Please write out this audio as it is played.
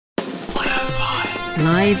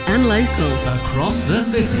Live and local. Across the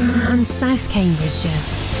city. And South Cambridgeshire.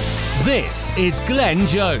 This is Glenn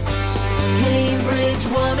Jones. Cambridge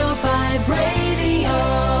 105 Radio.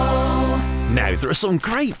 Now, there are some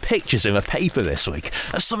great pictures in the paper this week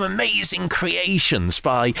of some amazing creations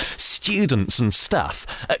by students and staff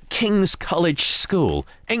at King's College School,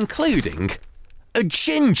 including a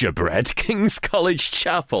gingerbread King's College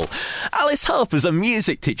Chapel. Alice Harper's a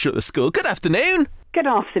music teacher at the school. Good afternoon. Good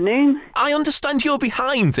afternoon. I understand you're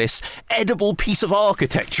behind this edible piece of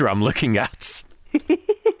architecture I'm looking at.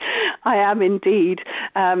 I am indeed,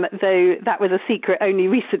 though that was a secret only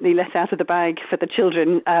recently let out of the bag for the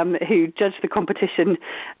children who judged the competition,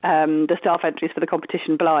 the staff entries for the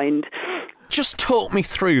competition blind. Just talk me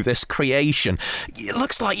through this creation. It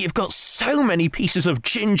looks like you've got so many pieces of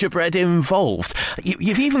gingerbread involved.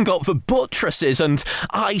 You've even got the buttresses and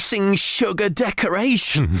icing sugar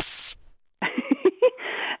decorations.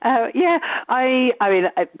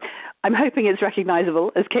 I'm hoping it's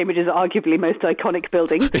recognisable as Cambridge's arguably most iconic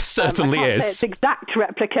building. It certainly is. It's an exact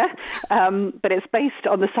replica, but it's based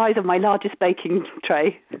on the size of my largest baking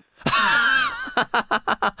tray.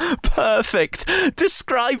 Perfect.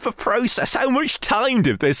 Describe the process. How much time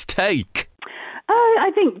did this take?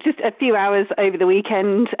 I think just a few hours over the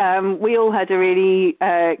weekend. We all had a really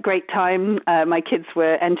great time. My kids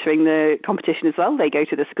were entering the competition as well. They go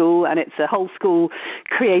to the school, and it's a whole school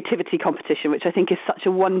creativity competition, which I think is such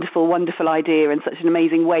a wonderful, wonderful idea and such an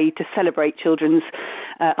amazing way to celebrate children's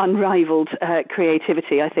unrivaled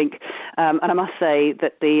creativity, I think. And I must say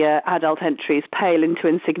that the adult entries pale into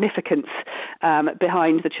insignificance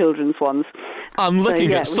behind the children's ones. I'm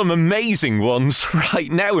looking at some amazing ones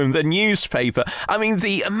right now in the newspaper. I mean,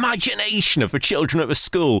 the imagination of the children at the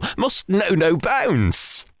school must know no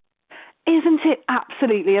bounds. Isn't it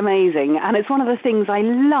absolutely amazing? And it's one of the things I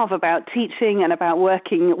love about teaching and about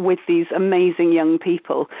working with these amazing young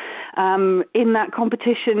people. In that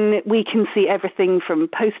competition, we can see everything from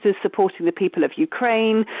posters supporting the people of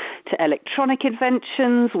Ukraine to electronic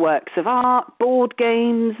inventions, works of art, board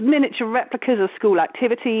games, miniature replicas of school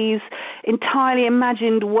activities, entirely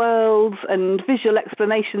imagined worlds and visual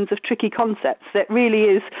explanations of tricky concepts. That really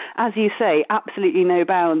is, as you say, absolutely no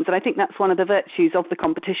bounds. And I think that's one of the virtues of the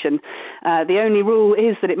competition. The only rule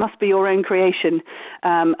is that it must be your own creation.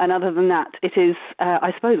 And other than that, it is,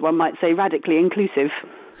 I suppose one might say, radically inclusive.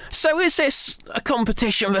 So is this a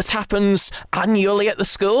competition that happens annually at the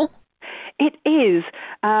school? It is,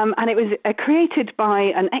 and it was created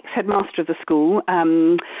by an ex-headmaster of the school,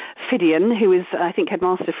 Fidian, who was, I think,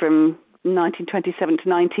 headmaster from 1927 to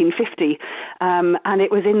 1950, and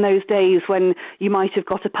it was in those days when you might have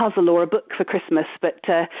got a puzzle or a book for Christmas, but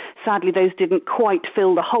sadly those didn't quite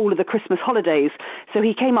fill the whole of the Christmas holidays. So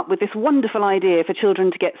he came up with this wonderful idea for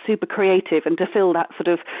children to get super creative and to fill that sort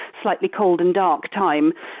of slightly cold and dark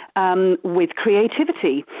time with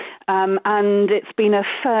creativity. And it's been a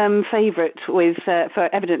firm favourite with for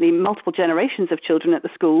evidently multiple generations of children at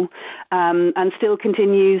the school, and still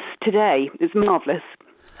continues today. It's marvellous.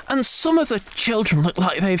 And some of the children look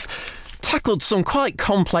like they've tackled some quite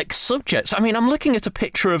complex subjects. I mean, I'm looking at a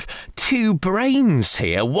picture of two brains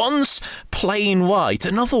here. One's plain white,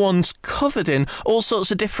 another one's covered in all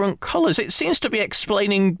sorts of different colours. It seems to be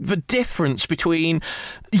explaining the difference between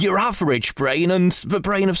your average brain and the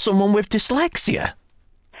brain of someone with dyslexia.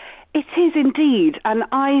 It is indeed, and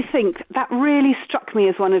I think that really struck me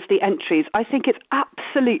as one of the entries. I think it's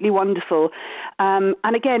absolutely wonderful,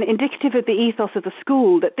 and again, indicative of the ethos of the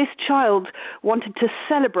school, that this child wanted to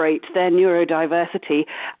celebrate their neurodiversity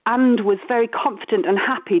and was very confident and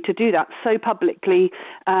happy to do that so publicly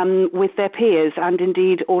with their peers and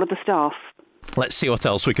indeed all of the staff. Let's see what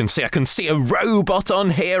else we can see. I can see a robot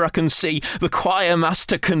on here. I can see the choir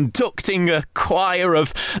master conducting a choir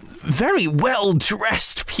of very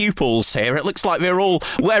well-dressed pupils here. It looks like they're all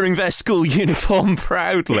wearing their school uniform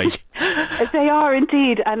proudly. They are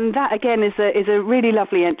indeed, and that again is a really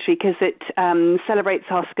lovely entry because it celebrates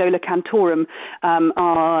our Schola Cantorum,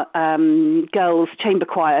 our girls' chamber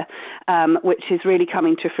choir, which is really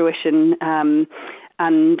coming to fruition.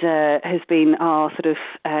 And has been our sort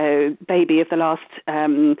of baby of the last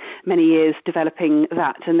many years developing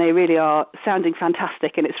that. And they really are sounding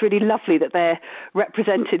fantastic. And it's really lovely that they're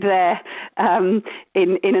represented there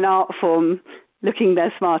in an art form looking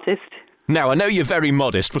their smartest. Now, I know you're very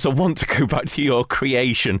modest, but I want to go back to your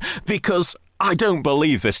creation because I don't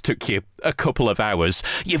believe this took you a couple of hours.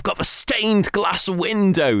 You've got the stained glass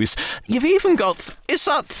windows. You've even got... Is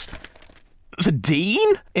that... the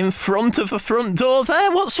Dean in front of the front door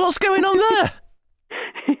there? What's going on there?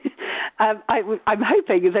 I'm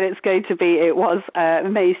hoping that it was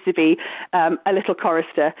made to be a little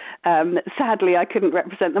chorister. Sadly, I couldn't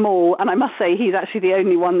represent them all, and I must say he's actually the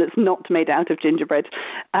only one that's not made out of gingerbread.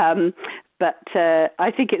 But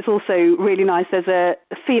I think it's also really nice. There's a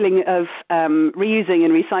feeling of reusing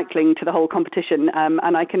and recycling to the whole competition,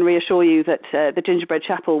 and I can reassure you that the Gingerbread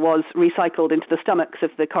Chapel was recycled into the stomachs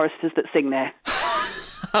of the choristers that sing there.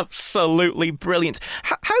 Absolutely brilliant.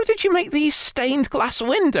 How did you make these stained glass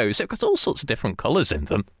windows? They've got all sorts of different colours in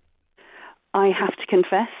them. I have to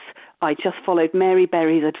confess, I just followed Mary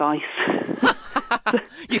Berry's advice.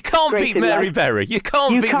 You can't beat Mary Berry. You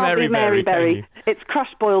can't beat Mary Berry. It's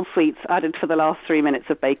crushed boiled sweets added for the last 3 minutes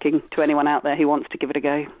of baking to anyone out there who wants to give it a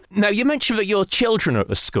go. Now, you mentioned that your children are at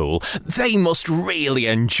the school. They must really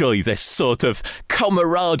enjoy this sort of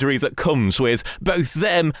camaraderie that comes with both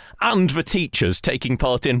them and the teachers taking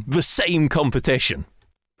part in the same competition.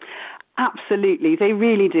 Absolutely, they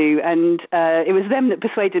really do, and it was them that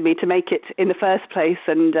persuaded me to make it in the first place,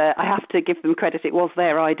 and I have to give them credit. It was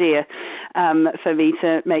their idea for me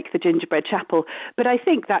to make the Gingerbread Chapel, but I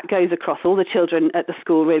think that goes across all the children at the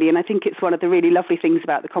school, really, and I think it's one of the really lovely things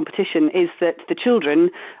about the competition is that the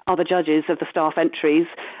children are the judges of the staff entries,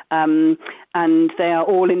 and they are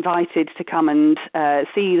all invited to come and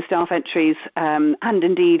see the staff entries and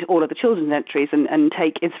indeed all of the children's entries and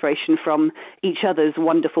take inspiration from each other's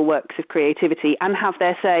wonderful works of creativity and have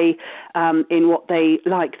their say in what they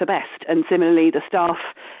like the best. And similarly, the staff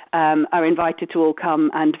are invited to all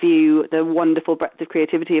come and view the wonderful breadth of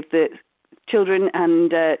creativity of the children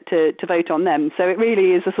and to vote on them. So it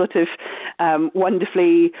really is a sort of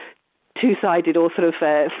wonderfully two-sided or sort of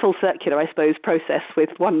full circular, I suppose, process with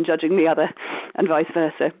one judging the other and vice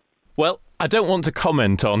versa. Well, I don't want to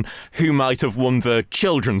comment on who might have won the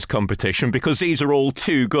children's competition because these are all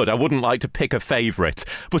too good. I wouldn't like to pick a favourite.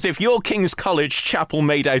 But if your King's College Chapel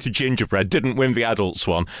made out of gingerbread didn't win the adults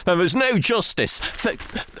one, then there's no justice.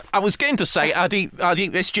 I was going to say I'd eat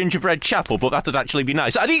this Gingerbread Chapel, but that'd actually be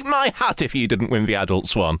nice. I'd eat my hat if you didn't win the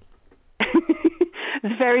adults one.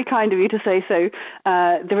 It's very kind of you to say so.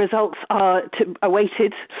 The results are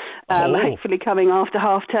awaited, hopefully coming after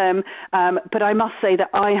half term. But I must say that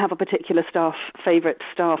I have a particular favourite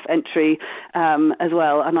staff entry as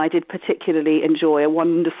well, and I did particularly enjoy a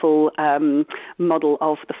wonderful model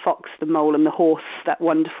of the fox, the mole, and the horse. That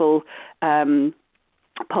wonderful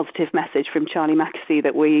positive message from Charlie Mackesy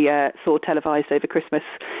that we saw televised over Christmas,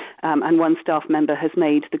 and one staff member has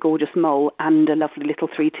made the gorgeous mole and a lovely little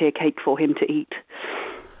 3-tier cake for him to eat.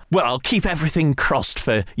 Well, I'll keep everything crossed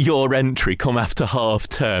for your entry come after half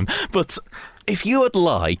term, but if you would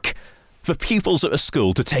like the pupils at a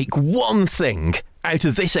school to take one thing out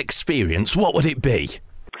of this experience, what would it be?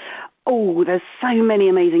 Oh, there's so many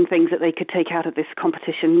amazing things that they could take out of this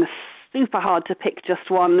competition. Super hard to pick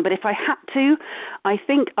just one, but if I had to, I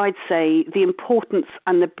think I'd say the importance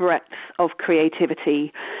and the breadth of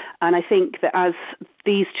creativity. And I think that as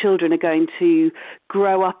these children are going to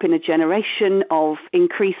grow up in a generation of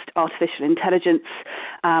increased artificial intelligence,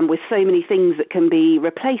 with so many things that can be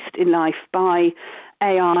replaced in life by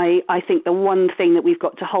AI, I think the one thing that we've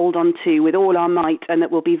got to hold on to with all our might and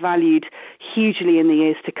that will be valued hugely in the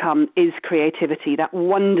years to come is creativity, that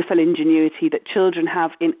wonderful ingenuity that children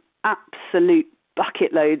have in absolute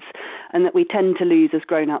bucket loads and that we tend to lose as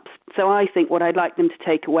grown-ups. So I think what I'd like them to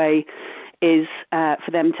take away is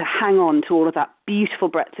for them to hang on to all of that beautiful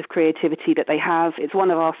breadth of creativity that they have. It's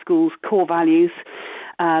one of our school's core values.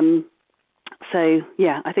 So,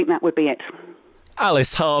 yeah, I think that would be it.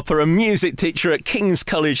 Alice Harper, a music teacher at King's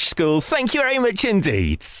College School. Thank you very much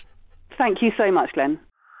indeed. Thank you so much, Glenn.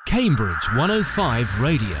 Cambridge 105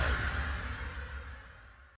 Radio.